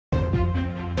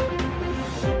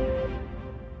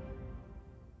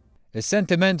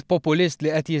Is-sentiment populist li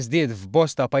qed jiżdied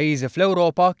f'bosta pajjiżi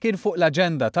fl-Ewropa kien fuq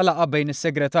l-aġenda tal-laqgħa bejn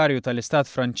is-Segretarju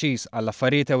tal-Istat Franċiż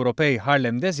għall-Affarijiet Ewropej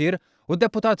Harlem Désir u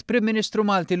d-Deputat Prim Ministru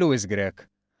Malti Louis Grech.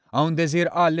 Hawn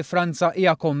Désir qal li Franza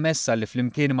hija kommessa li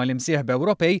flimkien mal-imsieħba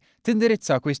Ewropej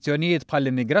tindirizza kwistjonijiet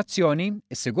bħall-immigrazzjoni,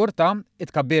 is-sigurtà,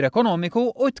 it-tkabbir ekonomiku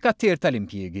u t-tkattir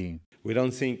tal-impjiegi. We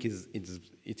don't think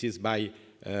it is by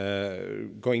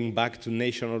going back to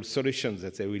national solutions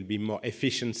that there will be more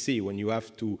efficiency when you have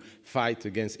to fight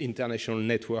against international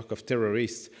network of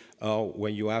terrorists or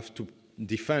when you have to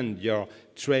defend your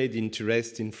trade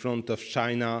interests in front of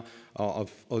China or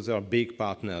of other big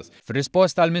partners.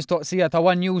 F'risposta għal mistoqsija ta'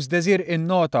 One News Désir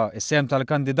innota is-sem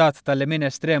tal-kandidat tal-lemin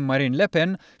estrem Marine Le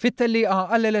Pen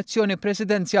fit-tellieqa għall-elezzjoni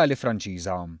presidenzjali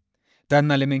Franċiża.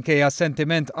 Tanna li minkejja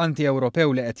sentiment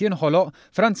anti-Ewropew li qed jinħoloq,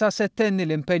 Franza se tenni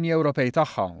l-impenji Ewropej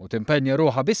tagħha u timpenja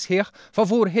ruħha bis-sħiħ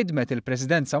favur ħidmet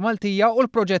il-Presidenza Maltija u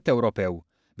l-proġett Ewropew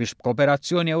biex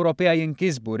b'kooperazzjoni Ewropea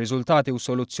jinkisbu riżultati u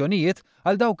soluzzjonijiet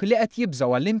għal dawk li qed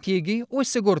jibżgħu għall-impjiegi u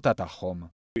s-sigurtà tagħhom.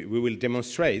 We will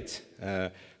demonstrate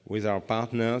with our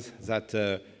partners that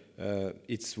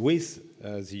it's with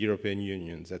the European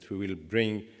Union that we will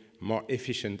bring more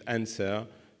efficient answer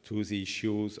to the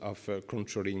issues of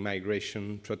controlling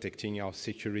migration, protecting our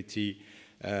security,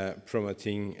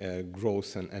 promoting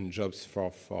growth and jobs for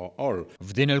all.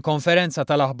 F'din il-konferenza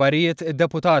tal-aħbarijiet,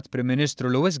 id-Deputat Prim Ministru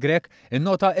Louis Grech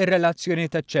innota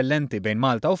ir-relazzjonijiet eċċellenti bejn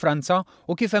Malta u Franza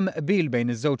u kif hemm qbil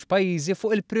bejn iż-żewġ pajjiżi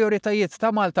fuq il-prioritajiet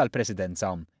ta' Malta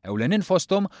l-Presidenza. Ewlenin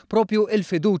fosthom propju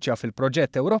il-fiduċja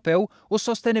fil-proġett Ewropew u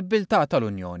s-sostenibilità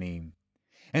tal-Unjoni.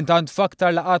 Intant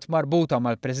f'aktar laqgħat marbuta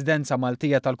mal-Presidenza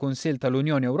Maltija tal-Kunsill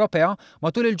tal-Unjoni Ewropea,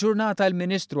 matul il-ġurnata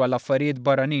l-Ministru għall-Affarijiet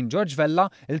Barranin George Vella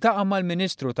iltaqa'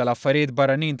 mal-Ministru tal-Affarijiet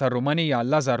Barranin tar-Rumanija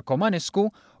Lazar Comănescu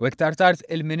u iktar tard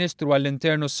il-Ministru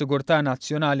għall-Internu s-Sigurtà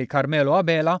Nazzjonali Carmelo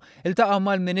Abela iltaqa'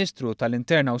 mal-Ministru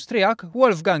tal-Intern Awstrijak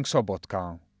Wolfgang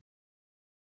Sobotka.